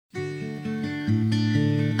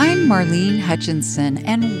Marlene Hutchinson,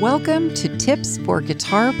 and welcome to Tips for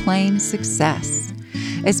Guitar Playing Success.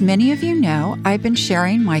 As many of you know, I've been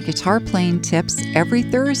sharing my guitar playing tips every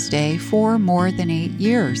Thursday for more than 8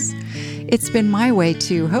 years. It's been my way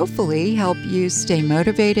to hopefully help you stay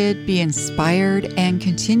motivated, be inspired, and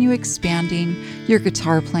continue expanding your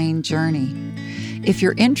guitar playing journey. If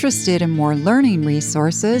you're interested in more learning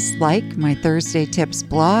resources like my Thursday Tips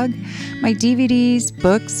blog, my DVDs,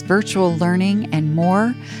 books, virtual learning, and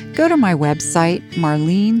more, go to my website,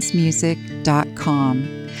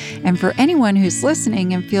 marlenesmusic.com. And for anyone who's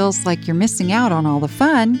listening and feels like you're missing out on all the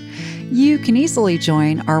fun, you can easily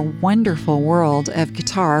join our wonderful world of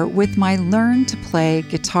guitar with my Learn to Play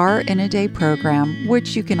Guitar in a Day program,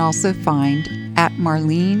 which you can also find at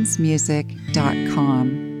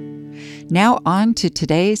marlenesmusic.com. Now on to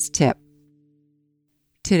today's tip.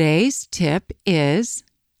 Today's tip is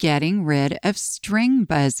getting rid of string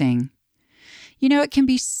buzzing. You know, it can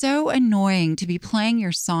be so annoying to be playing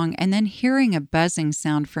your song and then hearing a buzzing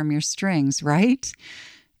sound from your strings, right?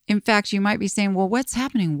 In fact, you might be saying, well, what's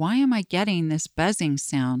happening? Why am I getting this buzzing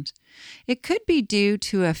sound? It could be due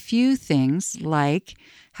to a few things like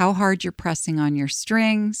how hard you're pressing on your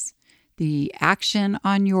strings, the action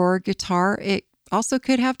on your guitar. It also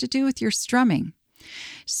could have to do with your strumming.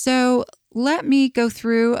 So let me go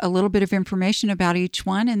through a little bit of information about each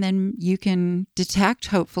one, and then you can detect,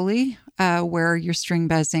 hopefully, where your string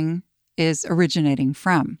buzzing is originating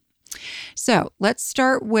from. So let's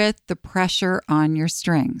start with the pressure on your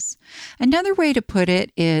strings. Another way to put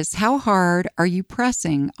it is, how hard are you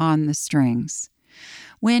pressing on the strings?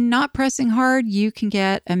 When not pressing hard, you can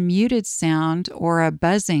get a muted sound or a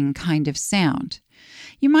buzzing kind of sound.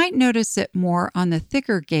 You might notice it more on the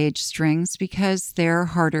thicker gauge strings because they're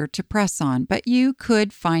harder to press on, but you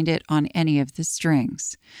could find it on any of the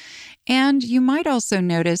strings. And you might also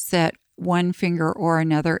notice that one finger or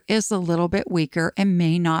another is a little bit weaker and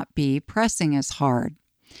may not be pressing as hard.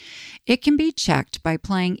 It can be checked by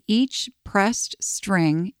playing each pressed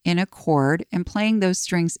string in a chord and playing those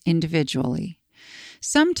strings individually.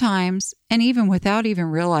 Sometimes, and even without even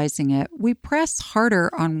realizing it, we press harder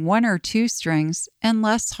on one or two strings and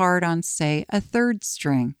less hard on, say, a third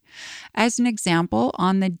string. As an example,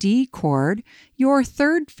 on the D chord, your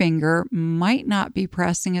third finger might not be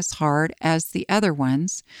pressing as hard as the other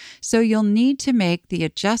ones, so you'll need to make the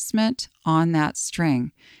adjustment on that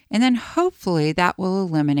string, and then hopefully that will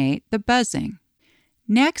eliminate the buzzing.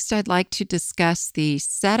 Next, I'd like to discuss the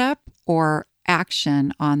setup or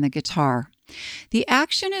action on the guitar. The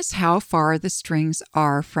action is how far the strings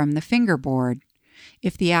are from the fingerboard.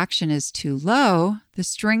 If the action is too low, the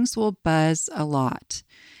strings will buzz a lot.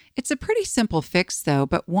 It's a pretty simple fix though,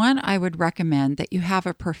 but one I would recommend that you have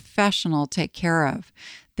a professional take care of.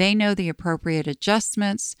 They know the appropriate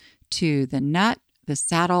adjustments to the nut, the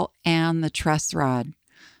saddle, and the truss rod.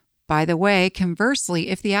 By the way, conversely,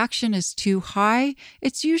 if the action is too high,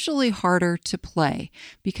 it's usually harder to play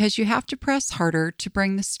because you have to press harder to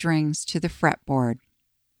bring the strings to the fretboard.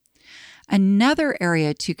 Another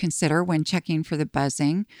area to consider when checking for the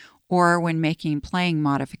buzzing or when making playing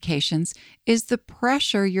modifications is the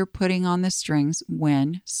pressure you're putting on the strings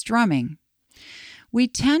when strumming. We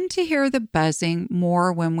tend to hear the buzzing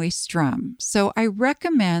more when we strum, so I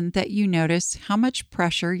recommend that you notice how much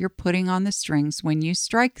pressure you're putting on the strings when you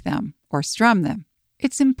strike them or strum them.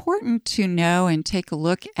 It's important to know and take a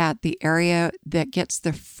look at the area that gets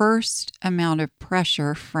the first amount of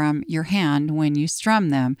pressure from your hand when you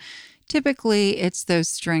strum them. Typically, it's those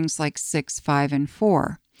strings like 6, 5, and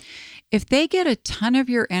 4. If they get a ton of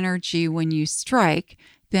your energy when you strike,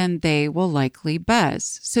 then they will likely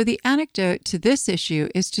buzz. So the antidote to this issue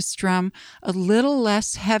is to strum a little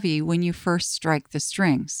less heavy when you first strike the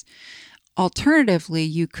strings. Alternatively,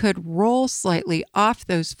 you could roll slightly off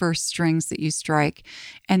those first strings that you strike,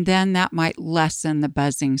 and then that might lessen the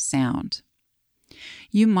buzzing sound.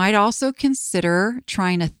 You might also consider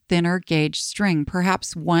trying a thinner gauge string,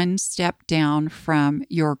 perhaps one step down from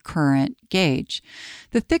your current gauge.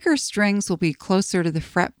 The thicker strings will be closer to the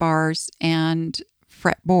fret bars and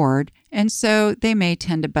fretboard, and so they may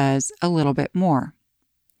tend to buzz a little bit more.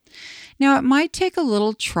 Now, it might take a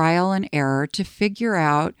little trial and error to figure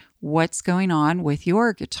out what's going on with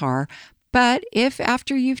your guitar, but if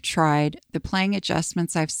after you've tried the playing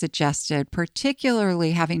adjustments I've suggested,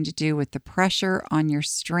 particularly having to do with the pressure on your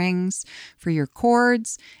strings for your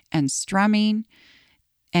chords and strumming,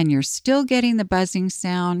 and you're still getting the buzzing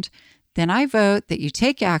sound, then I vote that you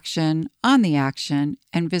take action on the action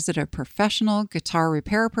and visit a professional guitar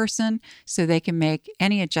repair person so they can make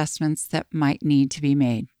any adjustments that might need to be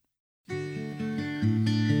made.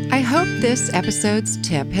 I hope this episode's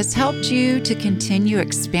tip has helped you to continue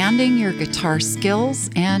expanding your guitar skills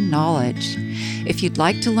and knowledge. If you'd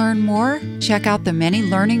like to learn more, check out the many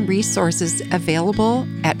learning resources available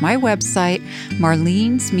at my website,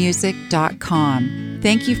 marlenesmusic.com.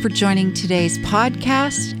 Thank you for joining today's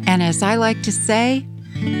podcast, and as I like to say,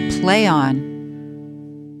 play on.